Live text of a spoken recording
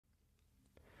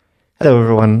Hello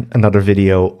everyone, another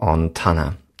video on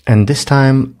Tana. And this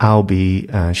time I'll be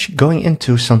going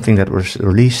into something that was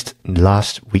released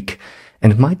last week.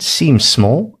 And it might seem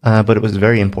small, but it was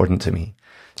very important to me.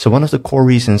 So one of the core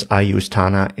reasons I use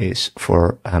Tana is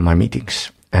for my meetings.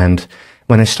 And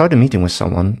when I start a meeting with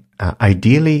someone,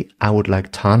 ideally I would like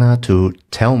Tana to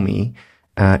tell me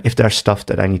if there's stuff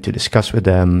that I need to discuss with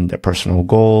them, their personal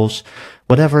goals,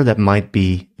 whatever that might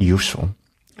be useful.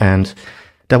 And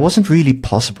that wasn't really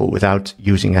possible without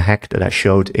using a hack that I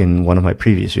showed in one of my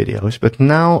previous videos, but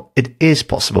now it is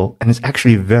possible and it's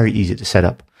actually very easy to set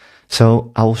up.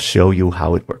 So I'll show you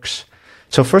how it works.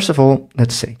 So first of all,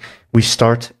 let's say we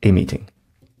start a meeting.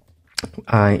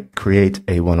 I create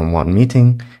a one-on-one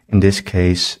meeting, in this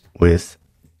case with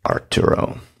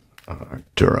Arturo.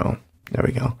 There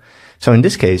we go. So in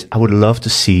this case, I would love to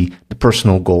see the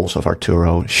personal goals of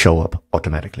Arturo show up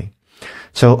automatically.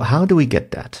 So how do we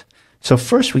get that? So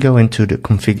first we go into the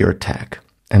configure tag,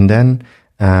 and then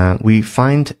we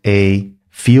find a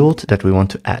field that we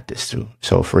want to add this to.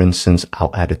 So for instance,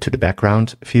 I'll add it to the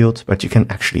background field, but you can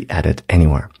actually add it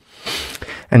anywhere.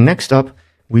 And next up,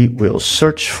 we will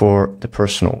search for the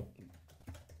personal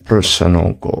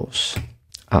goals.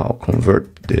 I'll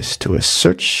convert this to a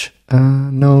search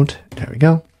node. There we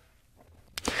go.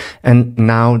 And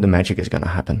now the magic is going to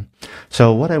happen.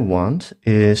 So what I want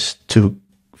is to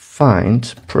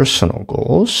find personal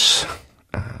goals.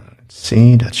 Let's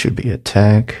see, that should be a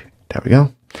tag. There we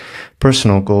go.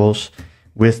 Personal goals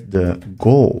with the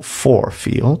goal for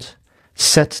field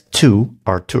set to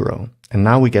Arturo. And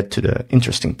now we get to the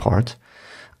interesting part.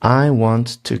 I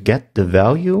want to get the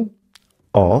value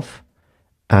of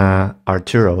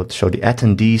Arturo, so the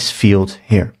attendees field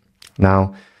here.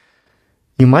 Now,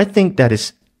 you might think that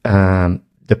is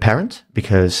the parent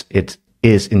because it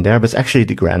is in there, but it's actually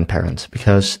the grandparent,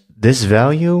 because this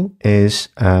value is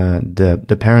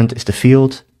the parent is the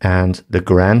field and the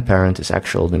grandparent is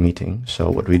actual the meeting. So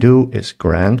what we do is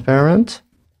grandparent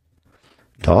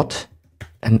dot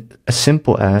and as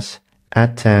simple as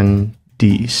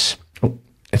attendees. Oh,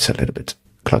 it's a little bit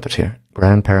cluttered here.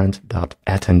 Grandparent dot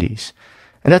attendees.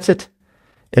 And that's it.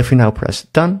 If we now press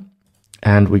done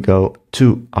and we go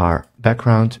to our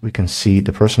background, we can see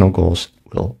the personal goals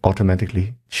will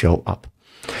automatically show up.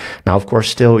 Now, of course,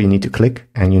 still you need to click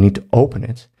and you need to open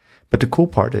it. But the cool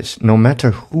part is no matter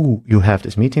who you have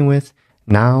this meeting with,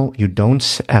 now you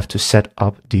don't have to set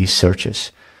up these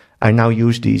searches. I now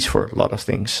use these for a lot of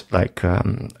things, like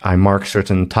I mark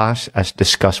certain tasks as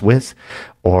discuss with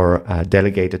or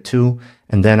delegated to,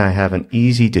 and then I have an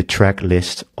easy to track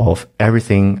list of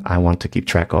everything I want to keep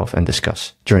track of and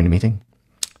discuss during the meeting.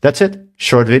 That's it.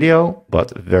 Short video,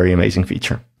 but very amazing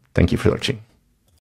feature. Thank you for watching.